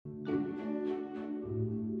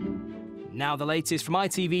Now the latest from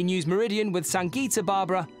ITV News Meridian with Sangeeta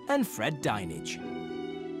Barbara and Fred Dinage.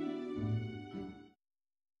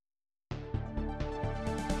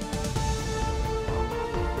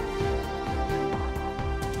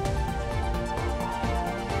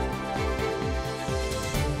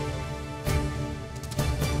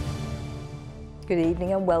 Good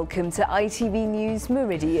evening and welcome to ITV News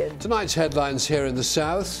Meridian. Tonight's headlines here in the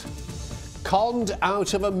south. Conned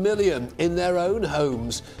out of $1 million in their own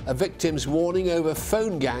homes. A victim's warning over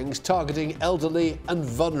phone gangs targeting elderly and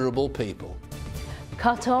vulnerable people.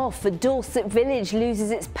 Cut off. A Dorset village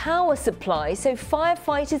loses its power supply so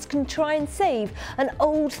firefighters can try and save an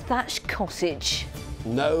old thatched cottage.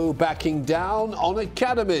 No backing down on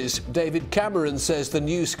academies. David Cameron says the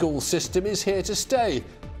new school system is here to stay.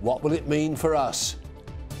 What will it mean for us?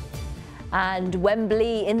 And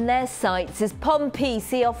Wembley in their sights as Pompey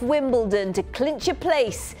see off Wimbledon to clinch a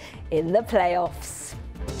place in the playoffs.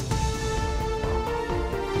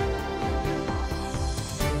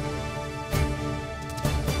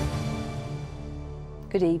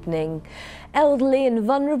 Good evening. Elderly and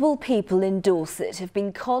vulnerable people in Dorset have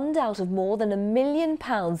been conned out of more than £1 million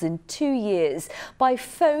in 2 years by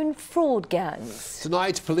phone fraud gangs.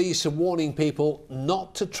 Tonight, police are warning people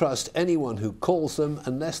not to trust anyone who calls them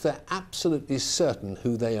unless they're absolutely certain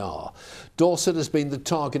who they are. Dorset has been the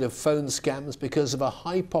target of phone scams because of a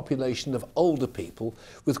high population of older people,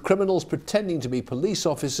 with criminals pretending to be police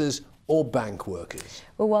officers or bank workers.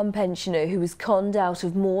 Well, one pensioner who was conned out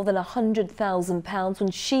of more than £100,000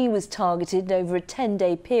 when she was targeted over a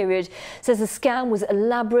 10-day period says the scam was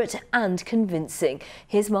elaborate and convincing.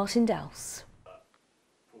 Here's Martin Dowse.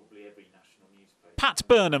 Pat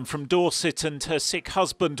Burnham from Dorset and her sick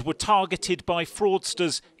husband were targeted by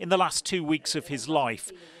fraudsters in the last 2 weeks of his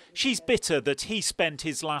life. She's bitter that he spent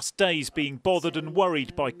his last days being bothered and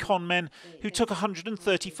worried by conmen who took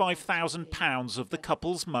 £135,000 of the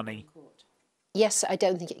couple's money. Yes, I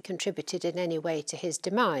don't think it contributed in any way to his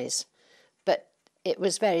demise, but it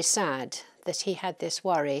was very sad that he had this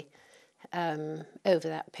worry over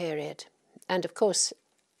that period. And of course,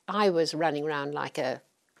 I was running around like a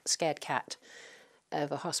scared cat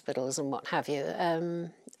over hospitals and what have you.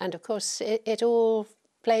 And of course, it all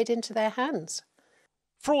played into their hands.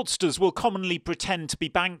 Fraudsters will commonly pretend to be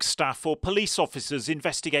bank staff or police officers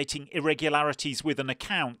investigating irregularities with an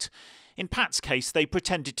account. In Pat's case, they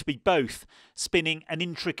pretended to be both, spinning an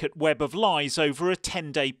intricate web of lies over a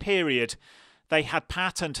 10-day period. They had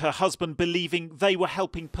Pat and her husband believing they were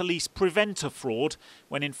helping police prevent a fraud,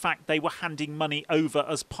 when in fact they were handing money over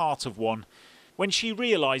as part of one. When she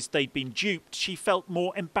realised they'd been duped, she felt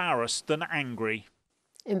more embarrassed than angry.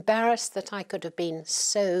 Embarrassed that I could have been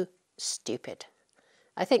so stupid.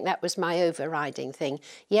 I think that was my overriding thing.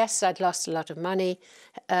 Yes, I'd lost a lot of money.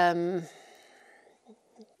 That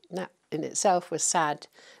in itself was sad.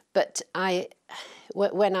 But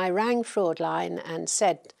when I rang Fraudline and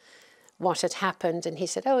said what had happened, and he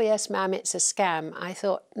said, "Oh yes, ma'am, it's a scam," I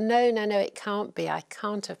thought, no, it can't be. I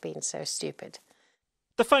can't have been so stupid.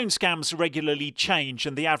 The phone scams regularly change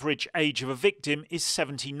and the average age of a victim is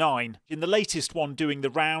 79. In the latest one doing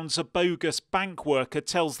the rounds, a bogus bank worker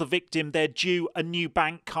tells the victim they're due a new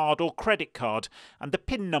bank card or credit card and the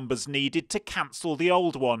PIN numbers needed to cancel the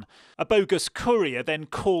old one. A bogus courier then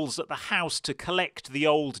calls at the house to collect the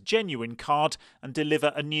old genuine card and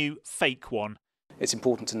deliver a new fake one. It's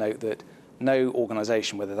important to note that no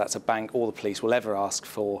organisation, whether that's a bank or the police, will ever ask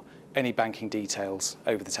for any banking details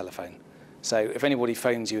over the telephone. So if anybody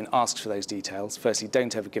phones you and asks for those details, firstly,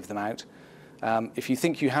 don't ever give them out. If you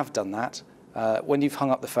think you have done that, when you've hung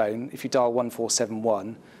up the phone, if you dial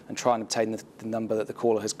 1471 and try and obtain the number that the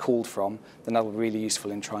caller has called from, then that will be really useful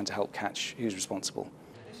in trying to help catch who's responsible.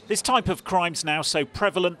 This type of crime's now so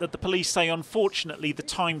prevalent that the police say unfortunately the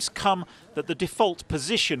time's come that the default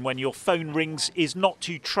position when your phone rings is not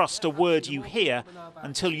to trust a word you hear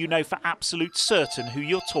until you know for absolute certain who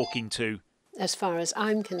you're talking to. As far as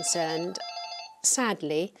I'm concerned,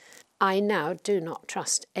 sadly, I now do not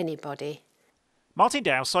trust anybody. Martin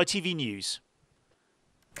Dowse, ITV News.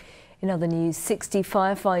 In other news, 60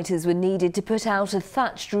 firefighters were needed to put out a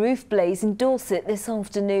thatched roof blaze in Dorset this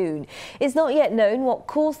afternoon. It's not yet known what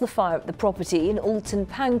caused the fire at the property in Alton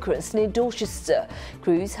Pancras near Dorchester.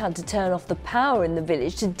 Crews had to turn off the power in the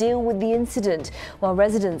village to deal with the incident, while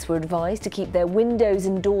residents were advised to keep their windows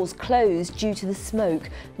and doors closed due to the smoke.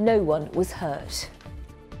 No one was hurt.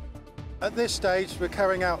 At this stage, we're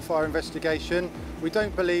carrying out fire investigation. We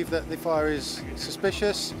don't believe that the fire is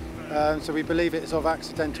suspicious. So we believe it is of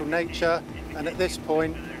accidental nature, and at this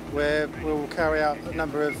point we'll carry out a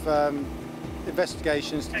number of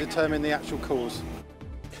investigations to determine the actual cause.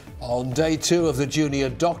 On day 2 of the junior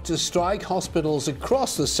doctors' strike, hospitals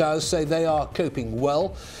across the south say they are coping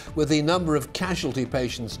well, with the number of casualty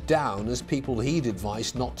patients down as people heed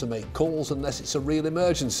advice not to make calls unless it's a real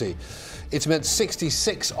emergency. It's meant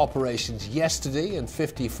 66 operations yesterday and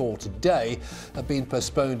 54 today have been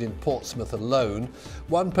postponed in Portsmouth alone.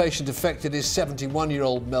 One patient affected is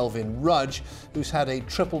 71-year-old Melvin Rudge, who's had a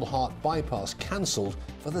triple heart bypass cancelled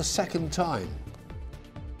for the second time.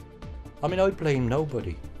 I mean, I blame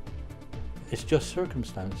nobody. It's just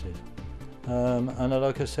circumstances. And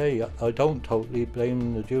like I say, I don't totally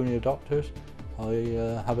blame the junior doctors.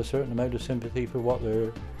 I have a certain amount of sympathy for what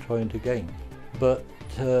they're trying to gain. But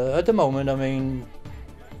at the moment, I mean,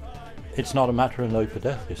 it's not a matter of life or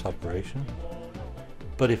death, this operation.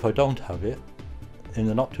 But if I don't have it, in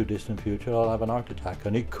the not too distant future, I'll have an heart attack,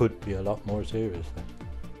 and it could be a lot more serious then.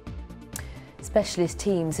 Specialist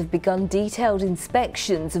teams have begun detailed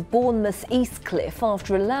inspections of Bournemouth's East Cliff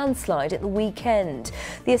after a landslide at the weekend.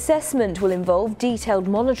 The assessment will involve detailed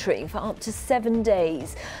monitoring for up to 7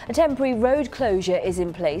 days. A temporary road closure is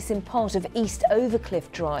in place in part of East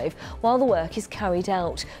Overcliff Drive while the work is carried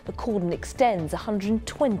out. The cordon extends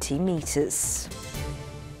 120 metres.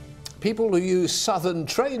 People who use Southern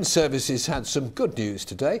train services had some good news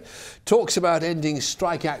today. Talks about ending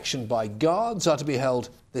strike action by guards are to be held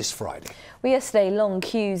this Friday. Well, yesterday, long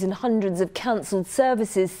queues and hundreds of cancelled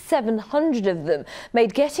services, 700 of them,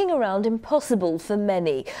 made getting around impossible for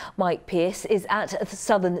many. Mike Pearce is at the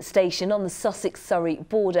Southern station on the Sussex-Surrey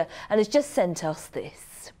border and has just sent us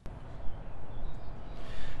this.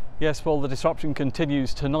 Yes, well, the disruption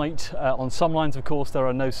continues tonight. On some lines, of course, there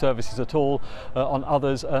are no services at all. On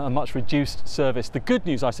others, a much reduced service. The good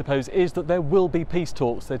news, I suppose, is that there will be peace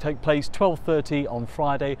talks. They take place 12:30 on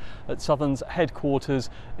Friday at Southern's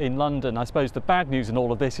headquarters in London. I suppose the bad news in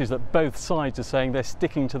all of this is that both sides are saying they're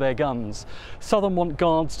sticking to their guns. Southern want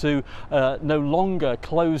guards to no longer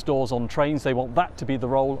close doors on trains. They want that to be the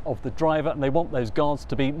role of the driver, and they want those guards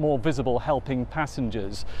to be more visible, helping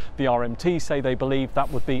passengers. The RMT say they believe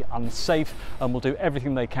that would be unsafe and will do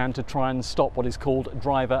everything they can to try and stop what is called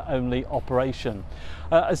driver-only operation.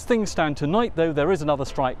 As things stand tonight, though, there is another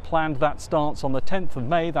strike planned. That starts on the 10th of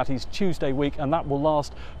May, that is Tuesday week, and that will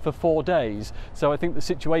last for 4 days. So I think the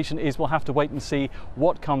situation is we'll have to wait and see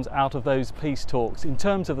what comes out of those peace talks. In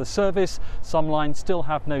terms of the service, some lines still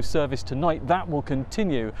have no service tonight. That will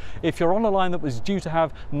continue. If you're on a line that was due to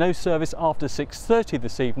have no service after 6:30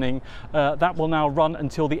 this evening, that will now run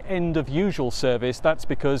until the end of usual service. That's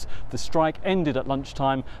because the strike ended at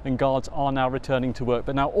lunchtime and guards are now returning to work.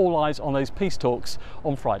 But now all eyes on those peace talks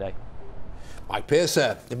on Friday. Mike Pearce.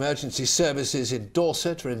 Emergency services in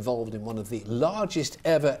Dorset are involved in one of the largest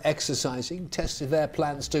ever exercising tests of their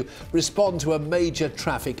plans to respond to a major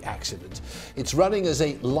traffic accident. It's running as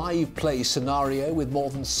a live play scenario with more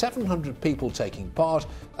than 700 people taking part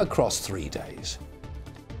across 3 days.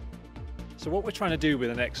 So what we're trying to do with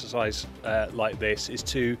an exercise like this is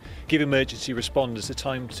to give emergency responders the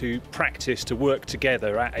time to practice, to work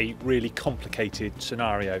together at a really complicated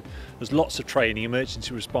scenario. There's lots of training,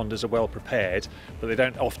 emergency responders are well prepared, but they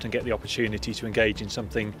don't often get the opportunity to engage in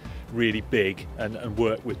something really big and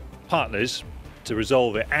work with partners to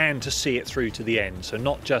resolve it and to see it through to the end. So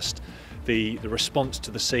not just the response to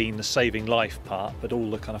the scene, the saving life part, but all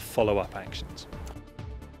the kind of follow-up actions.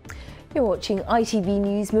 You're watching ITV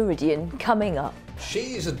News Meridian. Coming up.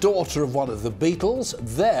 She's a daughter of one of the Beatles.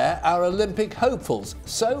 They're our Olympic hopefuls.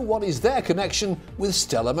 So what is their connection with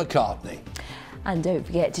Stella McCartney? And don't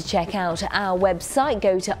forget to check out our website.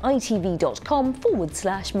 Go to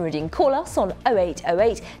itv.com/Meridian. Call us on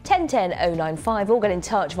 0808 1010 095 or get in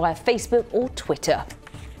touch via Facebook or Twitter.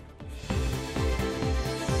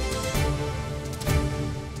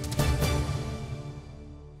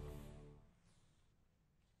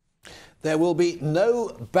 There will be no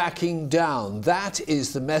backing down. That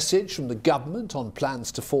is the message from the government on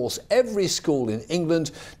plans to force every school in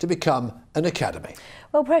England to become an academy.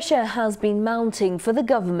 Well, pressure has been mounting for the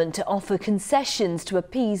government to offer concessions to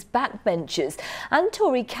appease backbenchers, and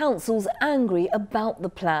Tory councils angry about the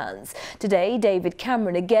plans. Today, David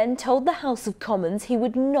Cameron again told the House of Commons he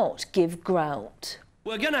would not give ground.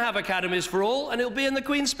 We're going to have academies for all, and it'll be in the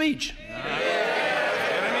Queen's speech.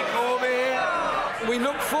 We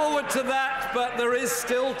look forward to that, but there is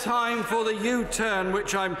still time for the U-turn,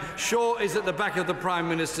 which I'm sure is at the back of the Prime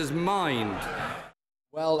Minister's mind.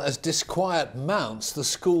 Well, as disquiet mounts, the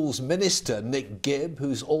school's minister, Nick Gibb,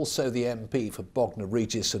 who's also the MP for Bognor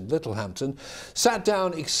Regis and Littlehampton, sat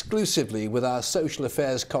down exclusively with our social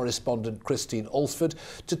affairs correspondent Christine Alsford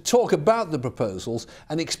to talk about the proposals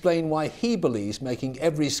and explain why he believes making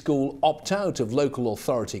every school opt out of local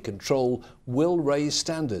authority control will raise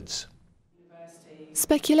standards.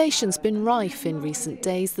 Speculation's been rife in recent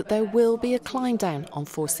days that there will be a climb down on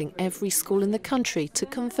forcing every school in the country to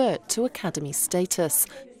convert to academy status.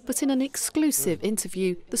 But in an exclusive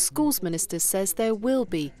interview, the schools minister says there will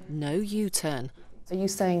be no U-turn. Are you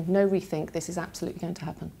saying no rethink, this is absolutely going to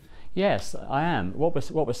happen? Yes, I am. What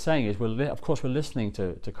we're saying is, of course, we're listening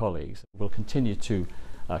to colleagues. We'll continue to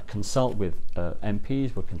consult with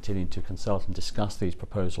MPs, we'll continue to consult and discuss these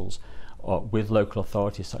proposals with local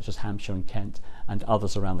authorities such as Hampshire and Kent and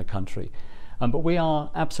others around the country. But we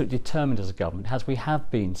are absolutely determined as a government, as we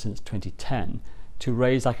have been since 2010, to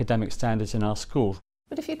raise academic standards in our schools.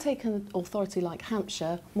 But if you take an authority like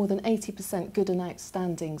Hampshire, more than 80% good and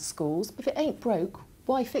outstanding schools, if it ain't broke,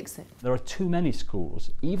 why fix it? There are too many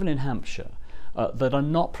schools, even in Hampshire, that are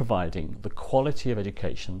not providing the quality of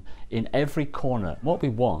education in every corner. What we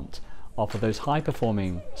want are for those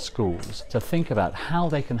high-performing schools to think about how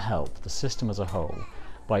they can help the system as a whole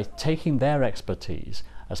by taking their expertise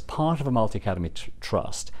as part of a multi-academy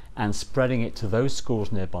trust and spreading it to those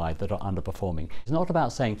schools nearby that are underperforming. It's not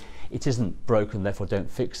about saying it isn't broken, therefore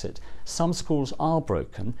don't fix it. Some schools are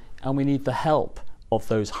broken and we need the help of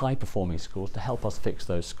those high-performing schools to help us fix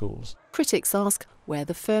those schools. Critics ask where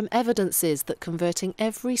the firm evidence is that converting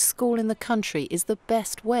every school in the country is the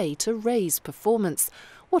best way to raise performance.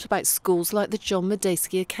 What about schools like the John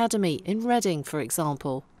Medeski Academy in Reading, for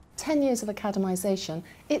example? 10 years of academisation,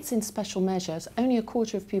 it's in special measures, only a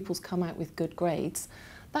quarter of pupils come out with good grades.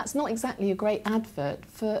 That's not exactly a great advert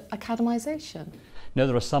for academisation. No,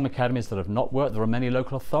 there are some academies that have not worked. There are many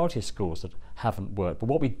local authority schools that haven't worked. But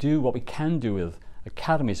what we can do with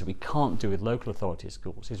academies that we can't do with local authority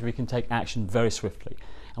schools is we can take action very swiftly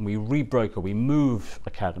and we rebroker, we move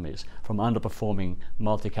academies from underperforming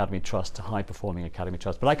multi-academy trust to high-performing academy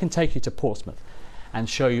trust. But I can take you to Portsmouth and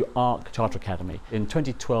show you Arc Charter Academy. In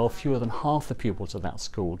 2012, fewer than half the pupils of that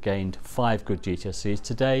school gained 5 good GCSEs.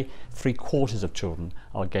 Today, 3/4 of children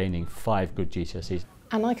are gaining 5 good GCSEs.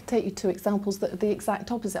 And I can take you to examples that are the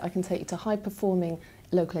exact opposite. I can take you to high-performing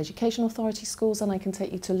local education authority schools and I can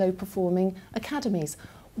take you to low-performing academies.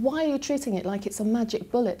 Why are you treating it like it's a magic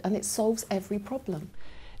bullet and it solves every problem?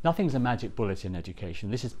 Nothing's a magic bullet in education.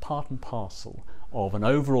 This is part and parcel of an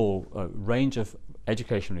overall range of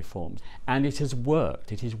education reforms, and it has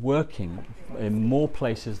worked. It is working in more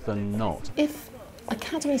places than not. If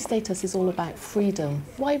academy status is all about freedom,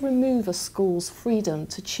 why remove a school's freedom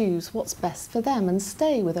to choose what's best for them and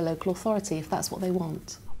stay with a local authority if that's what they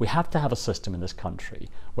want? We have to have a system in this country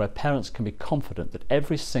where parents can be confident that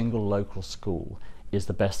every single local school is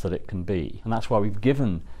the best that it can be, and that's why we've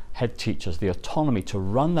given head teachers the autonomy to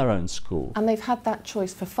run their own school. And they've had that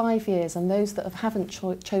choice for 5 years, and those that haven't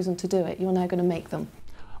chosen to do it, you're now going to make them.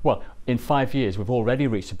 Well, in 5 years we've already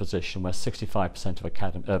reached a position where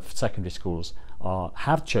 65% of secondary schools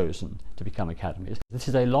have chosen to become academies. This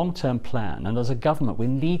is a long-term plan, and as a government we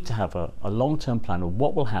need to have a long-term plan of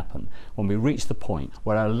what will happen when we reach the point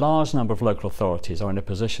where a large number of local authorities are in a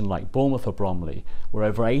position like Bournemouth or Bromley, where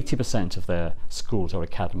over 80% of their schools are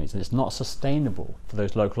academies, and it's not sustainable for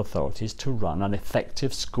those local authorities to run an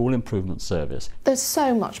effective school improvement service. There's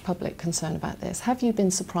so much public concern about this. Have you been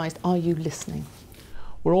surprised? Are you listening?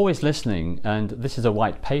 We're always listening, and this is a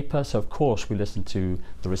white paper, so of course we listen to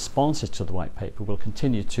the responses to the white paper. We'll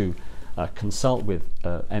continue to consult with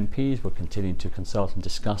MPs, we'll continue to consult and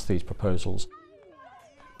discuss these proposals.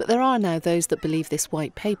 But there are now those that believe this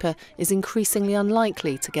white paper is increasingly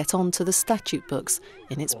unlikely to get onto the statute books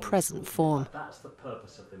in its present form. That's the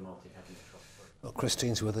purpose of the multi-academy trust. Well,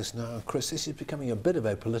 Christine's with us now. Chris, this is becoming a bit of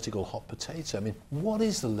a political hot potato. I mean, what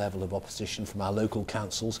is the level of opposition from our local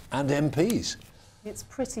councils and MPs? It's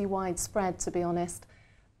pretty widespread, to be honest.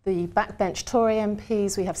 The backbench Tory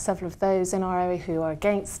MPs, we have several of those in our area who are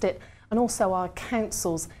against it, and also our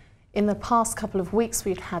councils. In the past couple of weeks,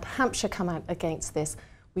 we've had Hampshire come out against this.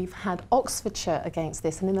 We've had Oxfordshire against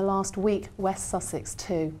this, and in the last week, West Sussex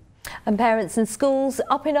too. And parents and schools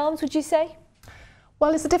up in arms, would you say?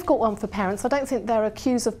 Well, it's a difficult one for parents. I don't think there are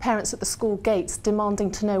queues of parents at the school gates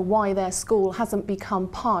demanding to know why their school hasn't become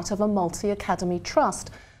part of a multi-academy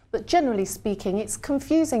trust. But generally speaking, it's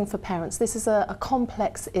confusing for parents. This is a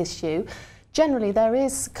complex issue. Generally, there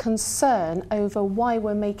is concern over why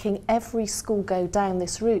we're making every school go down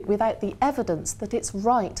this route without the evidence that it's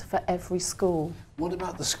right for every school. What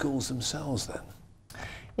about the schools themselves then?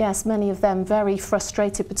 Yes, many of them very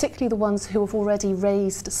frustrated, particularly the ones who have already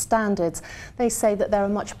raised standards. They say that there are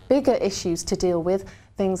much bigger issues to deal with,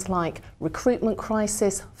 things like recruitment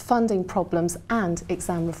crisis, funding problems and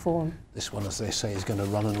exam reform. This one, as they say, is going to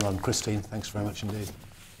run and run. Christine, thanks very much indeed.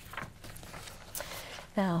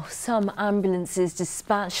 Now, some ambulances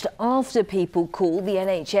dispatched after people called the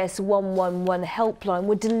NHS 111 helpline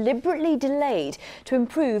were deliberately delayed to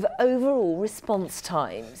improve overall response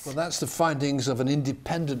times. Well, that's the findings of an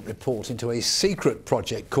independent report into a secret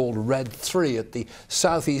project called Red 3 at the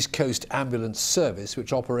South East Coast Ambulance Service,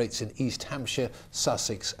 which operates in East Hampshire,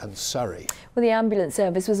 Sussex and Surrey. Well, the ambulance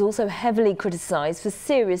service was also heavily criticised for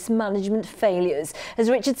serious management failures, as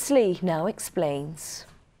Richard Slee now explains.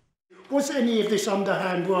 Was any of this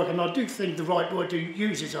underhand work, and I do think the right word to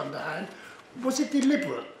use is underhand, was it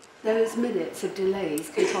deliberate? Those minutes of delays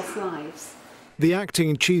can cost lives. The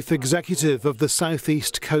acting chief executive of the South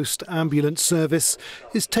East Coast Ambulance Service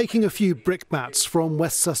is taking a few brickbats from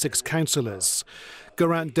West Sussex councillors.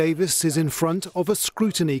 Geraint Davis is in front of a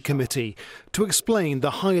scrutiny committee to explain the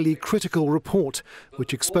highly critical report,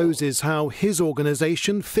 which exposes how his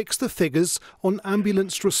organisation fixed the figures on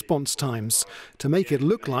ambulance response times to make it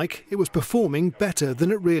look like it was performing better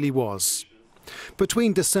than it really was.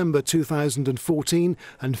 Between December 2014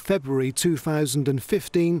 and February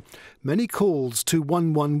 2015, many calls to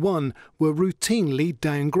 111 were routinely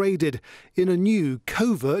downgraded in a new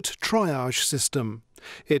covert triage system.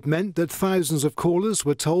 It meant that thousands of callers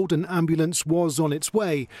were told an ambulance was on its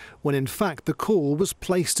way, when in fact the call was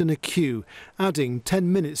placed in a queue, adding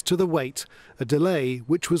 10 minutes to the wait, a delay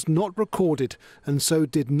which was not recorded and so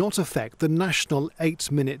did not affect the national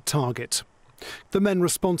 8-minute target. The men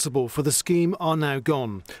responsible for the scheme are now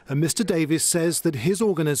gone, and Mr Davis says that his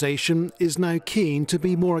organisation is now keen to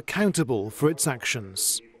be more accountable for its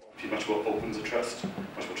actions. Much more open as a trust,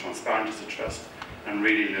 much more transparent as a trust, and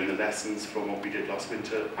really learn the lessons from what we did last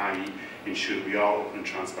winter, i.e. ensure we are open and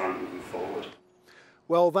transparent moving forward.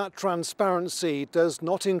 Well, that transparency does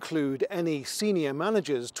not include any senior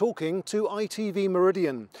managers talking to ITV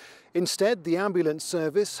Meridian. Instead, the ambulance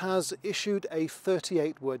service has issued a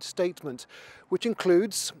 38-word statement, which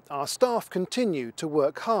includes, "Our staff continue to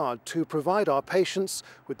work hard to provide our patients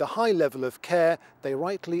with the high level of care they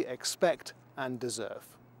rightly expect and deserve."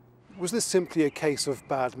 Was this simply a case of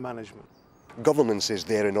bad management? Governance is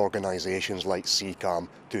there in organisations like CCAM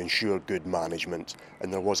to ensure good management,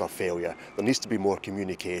 and there was a failure. There needs to be more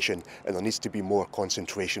communication, and there needs to be more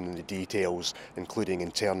concentration in the details, including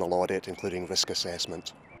internal audit, including risk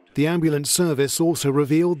assessment. The ambulance service also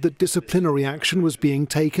revealed that disciplinary action was being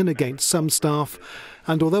taken against some staff,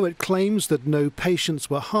 and although it claims that no patients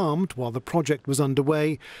were harmed while the project was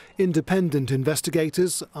underway, independent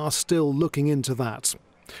investigators are still looking into that.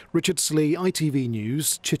 Richard Slee, ITV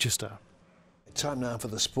News, Chichester. Time now for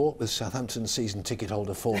the sport with Southampton season ticket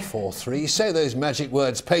holder 443. Say those magic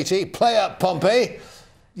words, Patey. Play up, Pompey.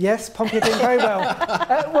 Yes, Pompey are doing very well.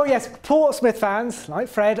 Well, yes, Portsmouth fans, like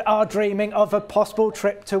Fred, are dreaming of a possible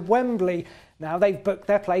trip to Wembley. Now they've booked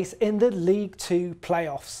their place in the League Two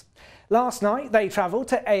playoffs. Last night, they travelled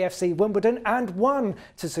to AFC Wimbledon and won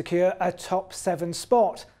to secure a top 7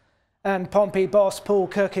 spot. And Pompey boss Paul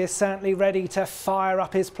Cook is certainly ready to fire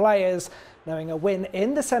up his players, knowing a win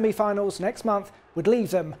in the semi-finals next month would leave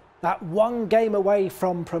them that one game away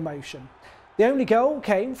from promotion. The only goal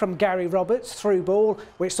came from Gary Roberts' through ball,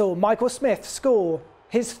 which saw Michael Smith score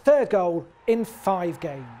his 3rd goal in 5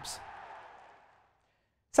 games.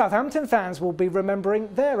 Southampton fans will be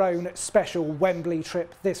remembering their own special Wembley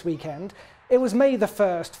trip this weekend. It was May the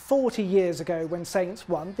 1st, 40 years ago, when Saints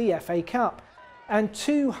won the FA Cup, and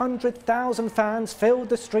 200,000 fans filled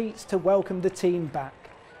the streets to welcome the team back.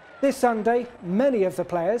 This Sunday, many of the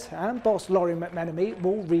players and boss Laurie McMenemy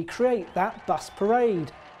will recreate that bus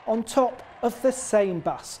parade on top of the same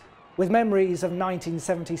bus, with memories of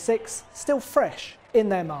 1976 still fresh in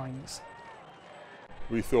their minds.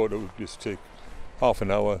 We thought it would just take half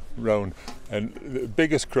an hour round, and the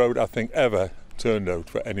biggest crowd I think ever turned out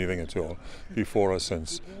for anything at all, before or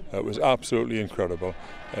since. It was absolutely incredible,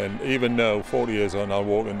 and even now, 40 years on, I'll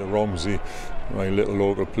walk into Romsey, my little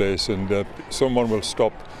local place, and someone will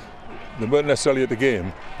stop. They weren't necessarily at the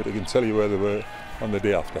game, but they can tell you where they were on the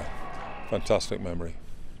day after. Fantastic memory.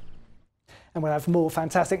 And we'll have more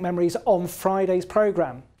fantastic memories on Friday's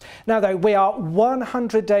programme. Now though, we are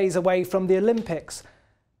 100 days away from the Olympics.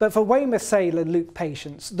 But for Weymouth sailor Luke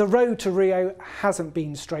Patience, the road to Rio hasn't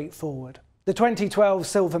been straightforward. The 2012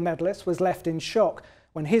 silver medalist was left in shock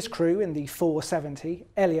when his crew in the 470,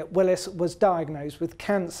 Elliot Willis, was diagnosed with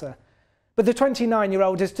cancer. But the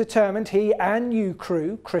 29-year-old is determined he and new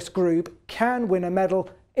crew, Chris Groob, can win a medal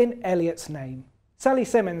in Elliot's name. Sally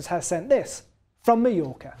Simmons has sent this from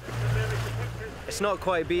Mallorca. It's not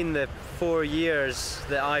quite been the 4 years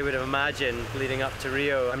that I would have imagined leading up to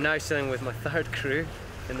Rio. I'm now sailing with my third crew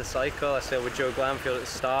in the cycle. I sailed with Joe Glanfield at the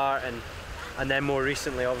start, and then more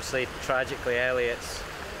recently, obviously, tragically, Elliot's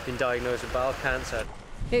been diagnosed with bowel cancer.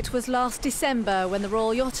 It was last December when the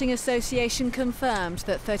Royal Yachting Association confirmed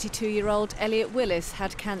that 32-year-old Elliot Willis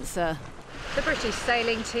had cancer. The British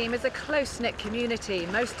sailing team is a close-knit community.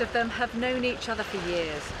 Most of them have known each other for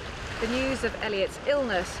years. The news of Elliot's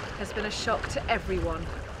illness has been a shock to everyone.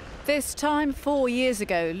 This time 4 years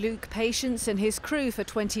ago, Luke Patience and his crew for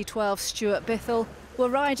 2012 Stuart Bithell were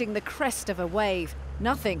riding the crest of a wave.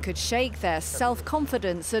 Nothing could shake their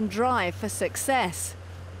self-confidence and drive for success.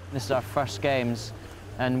 This is our first games,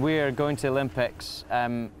 and we're going to the Olympics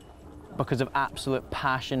because of absolute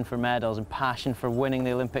passion for medals and passion for winning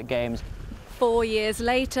the Olympic Games. 4 years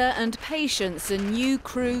later, and Patience and new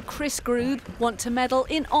crew Chris Groob want to medal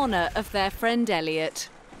in honour of their friend Elliot.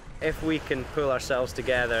 If we can pull ourselves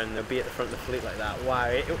together and be at the front of the fleet like that,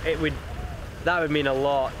 wow, that would mean a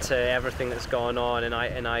lot to everything that's gone on, and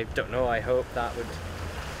I don't know, I hope that would,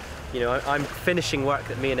 you know, I'm finishing work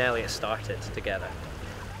that me and Elliot started together.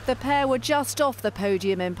 The pair were just off the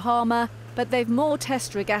podium in Palma, but they've more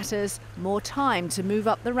test regattas, more time to move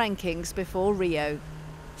up the rankings before Rio.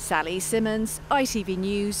 Sally Simmons, ITV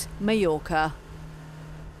News, Mallorca.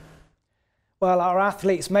 Well, our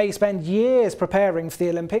athletes may spend years preparing for the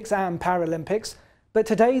Olympics and Paralympics, but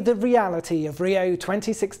today the reality of Rio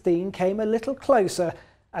 2016 came a little closer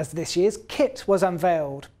as this year's kit was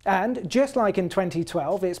unveiled. And just like in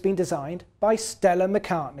 2012, it's been designed by Stella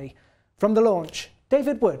McCartney. From the launch,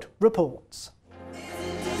 David Wood reports.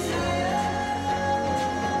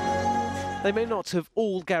 They may not have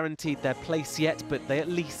all guaranteed their place yet, but they at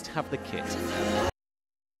least have the kit.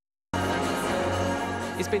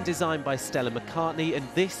 It's been designed by Stella McCartney, and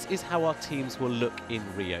this is how our teams will look in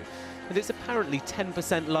Rio. And it's apparently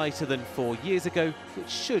 10% lighter than 4 years ago, which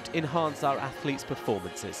should enhance our athletes'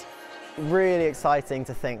 performances. Really exciting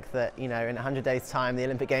to think that, you know, in 100 days' time the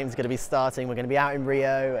Olympic Games are going to be starting, we're going to be out in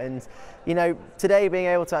Rio, and, you know, today being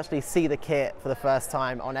able to actually see the kit for the first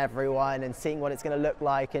time on everyone and seeing what it's going to look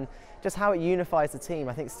like and just how it unifies the team.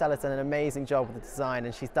 I think Stella's done an amazing job with the design,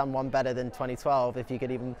 and she's done one better than 2012 if you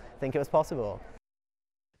could even think it was possible.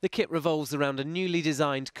 The kit revolves around a newly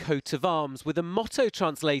designed coat of arms with a motto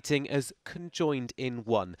translating as "conjoined in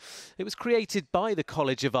one." It was created by the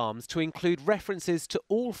College of Arms to include references to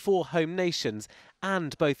all 4 home nations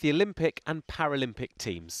and both the Olympic and Paralympic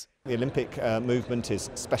teams. The Olympic movement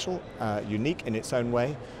is special, unique in its own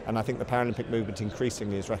way, and I think the Paralympic movement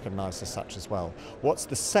increasingly is recognised as such as well. What's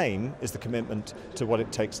the same is the commitment to what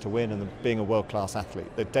it takes to win and being a world-class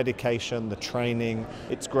athlete. The dedication, the training.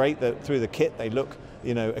 It's great that through the kit they look,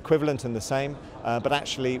 you know, equivalent and the same, but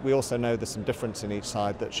actually we also know there's some difference in each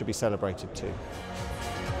side that should be celebrated too.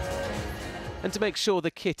 And to make sure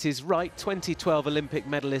the kit is right, 2012 Olympic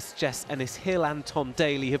medalists Jess Ennis-Hill and Tom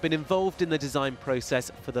Daly have been involved in the design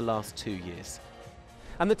process for the last 2 years.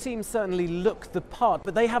 And the team certainly look the part,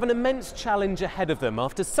 but they have an immense challenge ahead of them.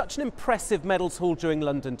 After such an impressive medals haul during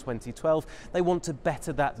London 2012, they want to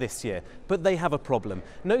better that this year. But they have a problem.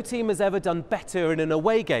 No team has ever done better in an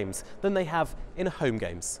away games than they have in a home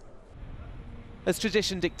games. As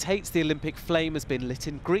tradition dictates, the Olympic flame has been lit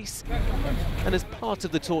in Greece, and as part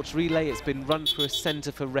of the torch relay, it's been run through a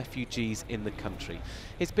centre for refugees in the country.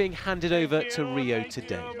 It's being handed over to Rio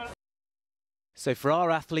today. So for our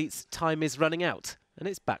athletes, time is running out, and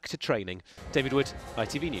it's back to training. David Wood,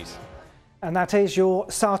 ITV News. And that is your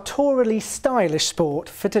sartorially stylish sport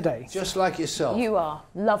for today. Just like yourself. You are.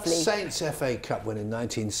 Lovely. Saints FA Cup win in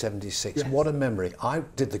 1976. Yes. What a memory. I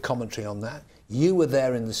did the commentary on that. You were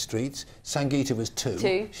there in the streets. Sangeeta was 2.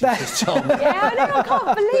 She just told me. Yeah, I know, I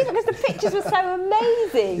can't believe it because the pictures were so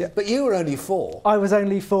amazing. Yeah, but you were only 4. I was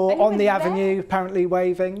only 4 on the avenue, apparently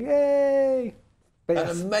waving. Yay! But An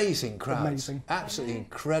yes, amazing crowd. amazing. Absolutely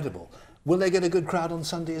incredible. Will they get a good crowd on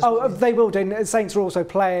Sunday as well? Oh, they will do. Saints are also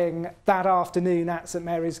playing that afternoon at St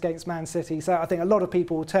Mary's against Man City. So I think a lot of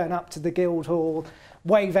people will turn up to the Guildhall,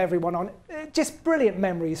 wave everyone on. Just brilliant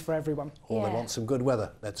memories for everyone. Or they want some good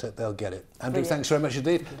weather. That's it. They'll get it. Andrew, thanks very much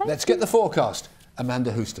indeed. Let's get the forecast.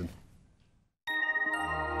 Amanda Houston.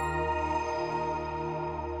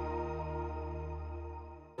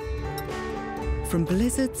 From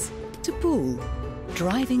blizzards to pool,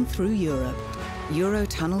 driving through Europe.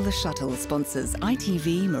 Eurotunnel the Shuttle sponsors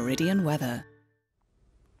ITV Meridian weather.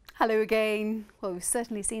 Hello again. Well, we've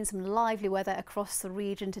certainly seen some lively weather across the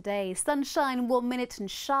region today. Sunshine 1 minute and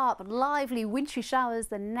sharp, lively wintry showers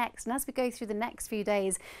the next. And as we go through the next few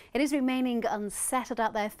days, it is remaining unsettled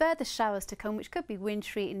out there. Further showers to come, which could be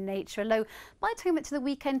wintry in nature. Although by the time we get to the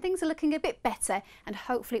weekend, things are looking a bit better and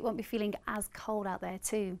hopefully it won't be feeling as cold out there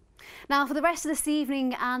too. Now for the rest of this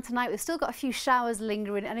evening and tonight, we've still got a few showers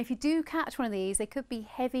lingering, and if you do catch one of these, they could be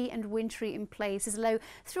heavy and wintry in places. Although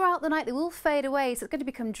throughout the night they will fade away, so it's going to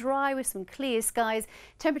become dry with some clear skies.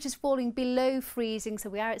 Temperatures falling below freezing, so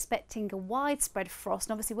we are expecting a widespread frost,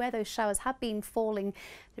 and obviously where those showers have been falling,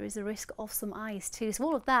 there is a risk of some ice too. So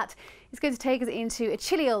all of that is going to take us into a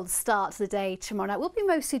chilly old start to the day tomorrow night. We'll be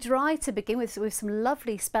mostly dry to begin with some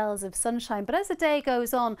lovely spells of sunshine, but as the day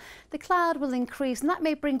goes on, the cloud will increase, and that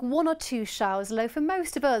may bring 1 or 2 showers. Low for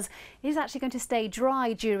most of us, it is actually going to stay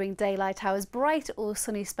dry during daylight hours, bright or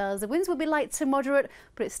sunny spells. The winds will be light to moderate,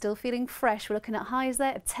 but it's still feeling fresh. We're looking at highs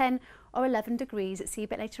there of 10 or 11 degrees. See you a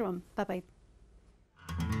bit later on. Bye-bye.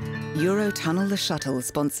 Eurotunnel the Shuttle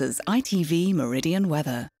sponsors ITV Meridian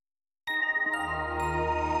weather.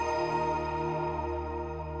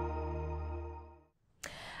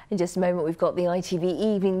 In just a moment, we've got the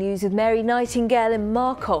ITV Evening News with Mary Nightingale and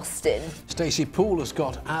Mark Austin. Stacey Poole has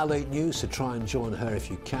got our late news, so try and join her if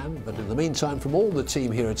you can. But in the meantime, from all the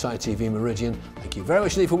team here at ITV Meridian, thank you very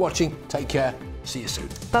much indeed for watching. Take care. See you soon.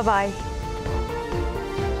 Bye-bye.